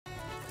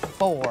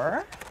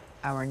for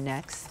our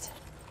next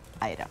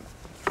item.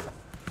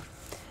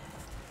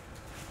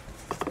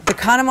 The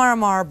Connemara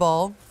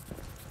marble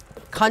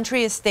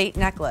country estate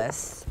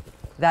necklace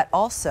that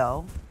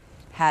also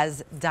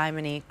has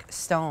Diamonique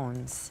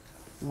stones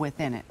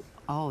within it.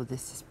 Oh,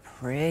 this is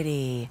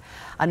pretty.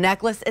 A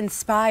necklace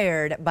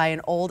inspired by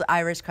an old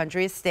Irish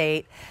country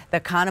estate, the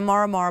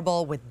Connemara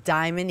marble with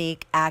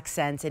Diamonique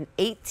accents, an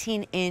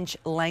 18-inch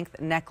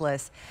length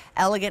necklace,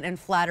 elegant and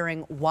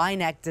flattering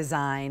Y-neck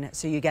design,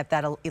 so you get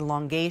that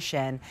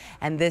elongation.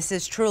 And this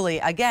is truly,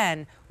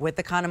 again, with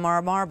the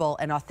Connemara marble,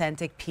 an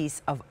authentic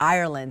piece of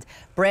Ireland.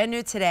 Brand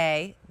new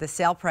today, the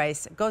sale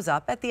price goes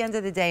up at the end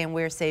of the day, and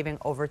we're saving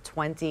over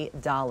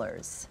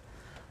 $20.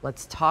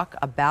 Let's talk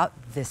about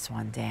this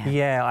one, Dan.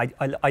 Yeah,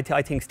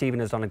 I think Stephen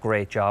has done a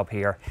great job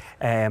here.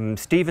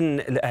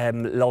 Stephen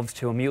loves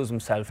to amuse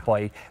himself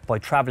by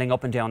travelling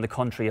up and down the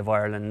country of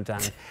Ireland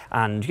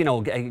and you know,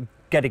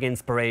 getting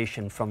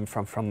inspiration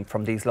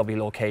from these lovely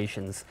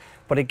locations.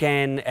 But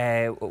again,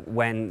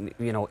 when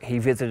you know he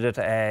visited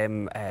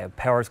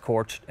Powers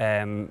Court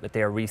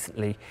there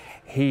recently,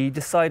 he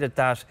decided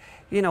that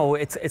you know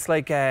it's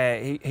like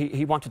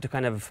he wanted to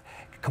kind of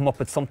come up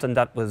with something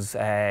that was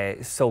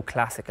so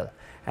classical.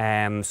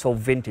 So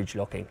vintage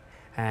looking,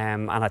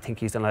 and I think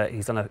he's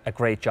done a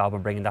great job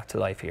of bringing that to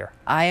life here.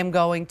 I am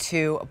going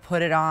to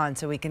put it on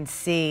so we can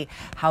see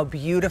how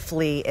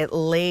beautifully it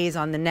lays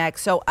on the neck.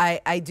 So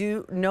I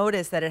do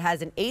notice that it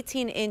has an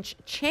 18-inch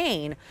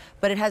chain,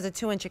 but it has a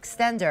 2-inch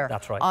extender.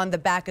 That's right. On the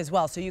back as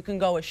well, so you can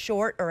go as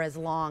short or as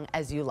long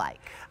as you like.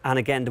 And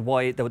again, the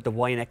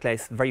Y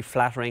necklace, very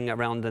flattering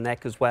around the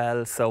neck as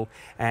well. So,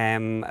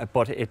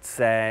 but it's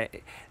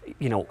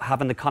you know,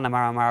 having the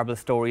Connemara marble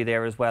story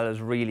there as well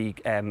is really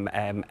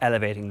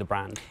elevating the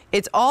brand.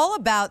 It's all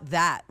about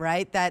that,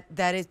 right? That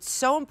it's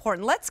so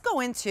important. Let's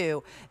go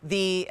into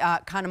the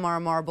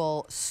Connemara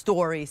marble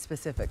story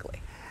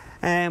specifically.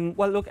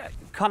 Well, look,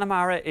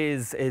 Connemara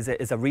is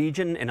a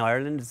region in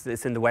Ireland.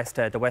 It's in the west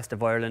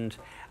of Ireland,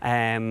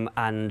 and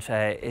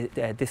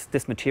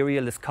this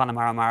material, this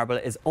Connemara marble,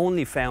 is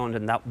only found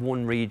in that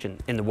one region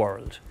in the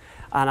world.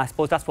 And I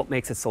suppose that's what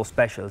makes it so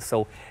special.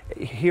 So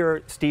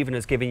here, Stephen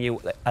is giving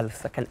you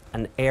like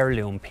an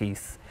heirloom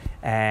piece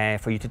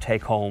for you to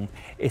take home.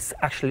 It's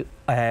actually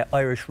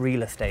Irish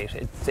real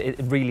estate. It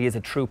really is a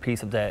true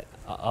piece of the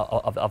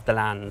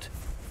land.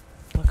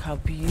 Look how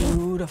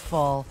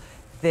beautiful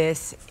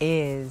this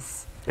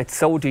is. It's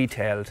so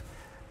detailed.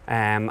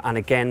 And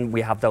again, we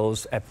have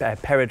those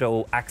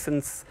peridot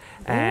accents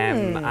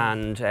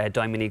and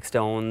Diamonique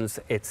stones.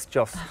 It's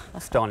just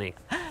stunning.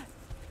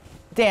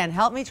 Dan,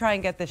 help me try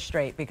and get this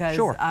straight, because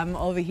sure. I'm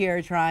over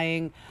here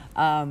trying,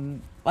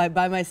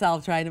 by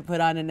myself, trying to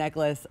put on a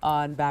necklace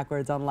on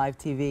backwards on live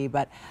TV,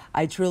 but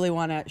I truly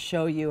want to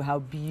show you how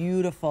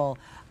beautiful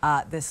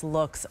this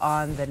looks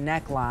on the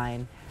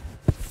neckline.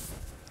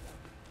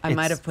 I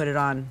might have put it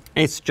on.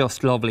 It's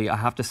just lovely, I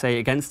have to say.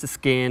 Against the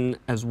skin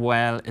as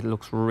well, it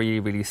looks really,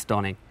 really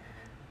stunning.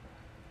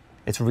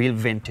 It's real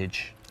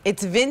vintage.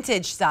 It's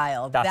vintage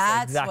style.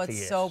 That's exactly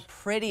what's so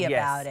pretty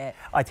about it.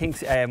 I think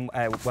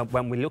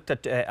when we looked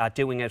at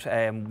doing it,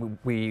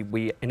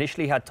 we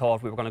initially had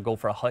thought we were going to go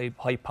for a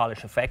high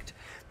polish effect,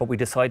 but we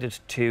decided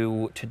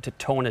to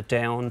tone it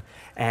down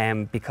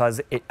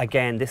because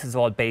again, this is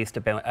all based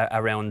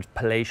around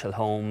palatial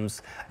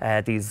homes,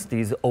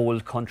 these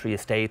old country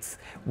estates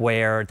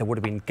where there would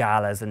have been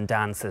galas and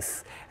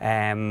dances,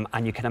 and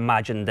you can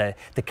imagine the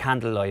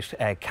candlelight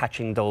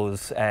catching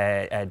those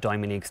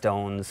Diamonique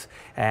stones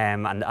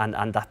and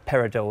that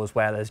peridot as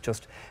well, as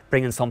just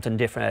bringing something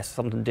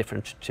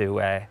different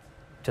to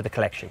the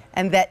collection.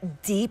 And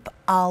that deep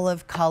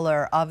olive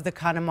color of the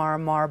Connemara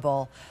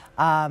marble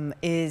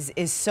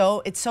is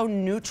so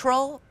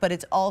neutral, but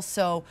it's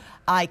also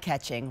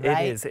eye-catching,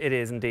 right? It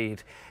is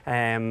indeed.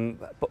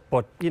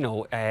 But you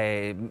know,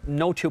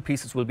 no two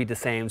pieces will be the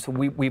same. So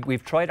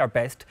we've tried our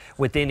best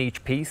within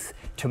each piece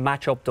to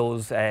match up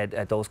those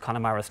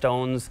Connemara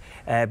stones.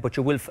 But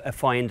you will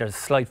find there's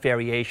slight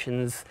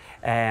variations.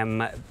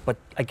 But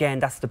again,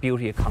 that's the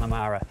beauty of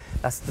Connemara.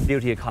 That's the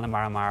beauty of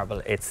Connemara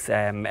marble. It's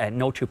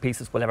no two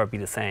pieces will ever be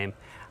the same.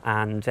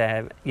 And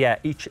yeah,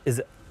 each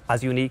is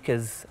as unique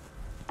as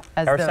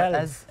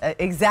ourselves.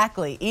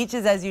 Exactly. Each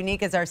is as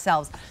unique as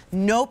ourselves.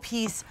 No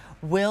piece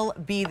will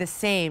be the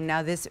same.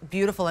 Now this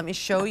beautiful, let me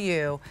show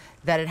you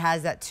that it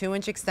has that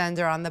 2-inch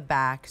extender on the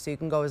back, so you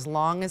can go as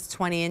long as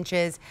 20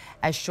 inches,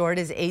 as short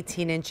as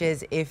 18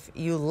 inches if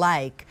you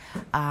like,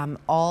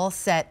 all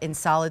set in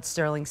solid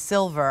sterling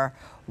silver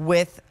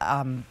with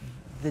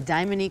the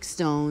Diamonique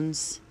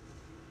stones,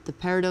 the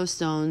peridot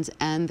stones,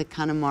 and the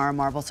Connemara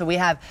marble. So we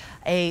have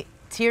a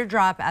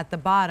teardrop at the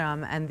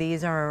bottom, and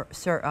these are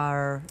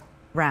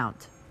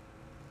round,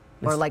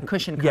 or like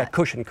cushion cut. Yeah,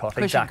 cushion cut.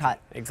 Cushion cut.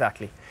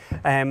 Exactly.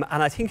 And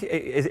I think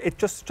it's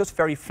just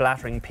very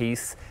flattering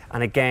piece.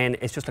 And again,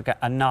 it's just like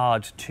a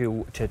nod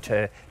to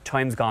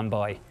times gone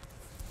by.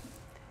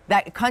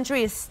 That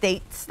country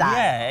estate style.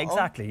 Yeah,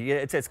 exactly.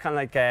 It's kind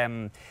of like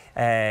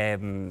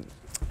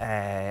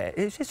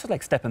it's just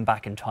like stepping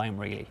back in time,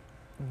 really.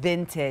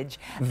 vintage.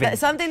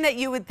 Something that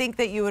you would think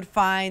that you would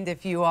find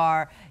if you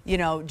are, you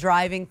know,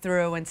 driving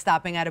through and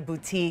stopping at a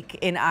boutique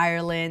in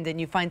Ireland and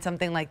you find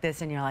something like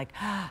this and you're like,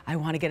 I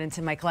want to get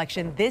into my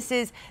collection. This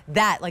is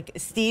that. Like,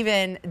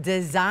 Stephen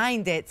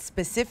designed it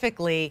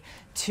specifically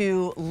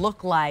to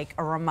look like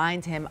or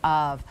remind him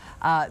of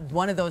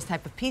one of those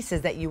type of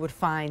pieces that you would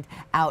find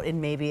out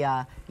in maybe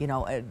a, you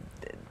know, a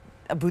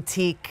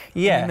boutique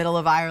in the middle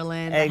of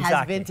Ireland that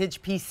has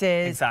vintage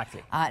pieces.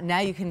 Exactly. Now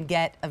you can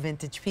get a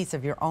vintage piece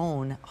of your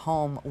own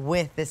home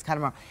with this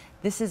Connemara.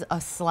 This is a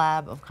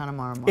slab of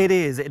Connemara marble. It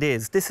is, it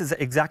is. This is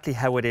exactly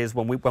how it is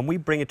when we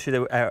bring it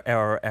to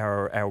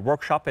our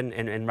workshop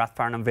in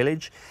Rathfarnham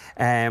Village.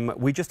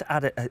 We just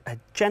add a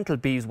gentle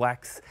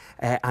beeswax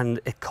and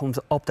it comes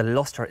up. The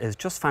lustre is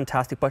just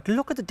fantastic. But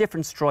look at the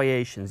different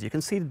striations. You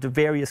can see the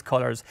various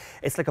colours.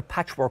 It's like a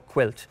patchwork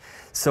quilt.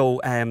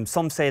 So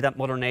some say that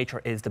Mother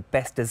Nature is the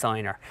best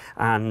designer,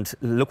 and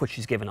look what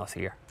she's given us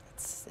here.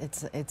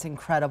 It's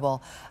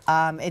incredible.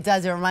 It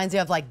does. It reminds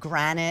you of like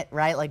granite,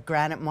 right? Like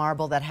granite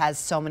marble that has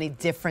so many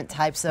different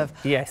types of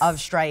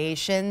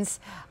striations.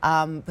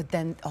 But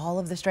then all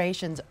of the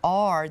striations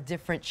are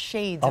different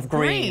shades of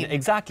green.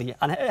 Exactly.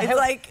 And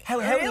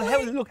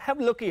how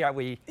lucky are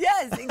we?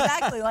 Yes,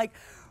 exactly. Like,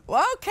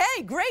 well,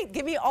 okay, great.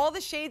 Give me all the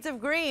shades of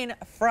green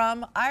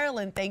from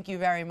Ireland. Thank you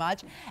very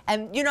much.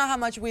 And you know how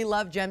much we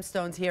love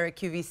gemstones here at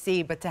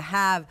QVC, but to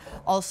have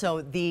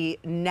also the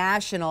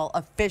national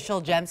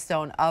official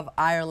gemstone of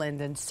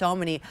Ireland and so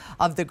many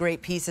of the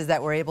great pieces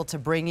that we're able to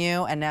bring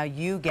you, and now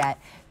you get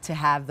to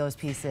have those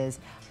pieces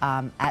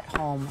at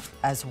home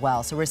as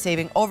well. So we're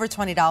saving over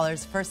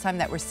 $20. First time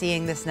that we're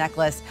seeing this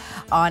necklace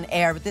on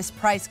air, but this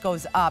price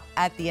goes up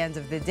at the end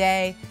of the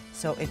day.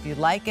 So if you'd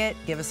like it,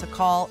 give us a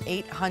call,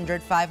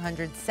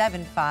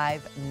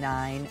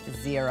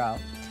 800-500-7590.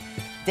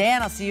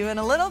 Dan, I'll see you in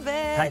a little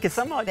bit. Thank you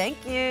so much.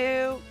 Thank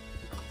you.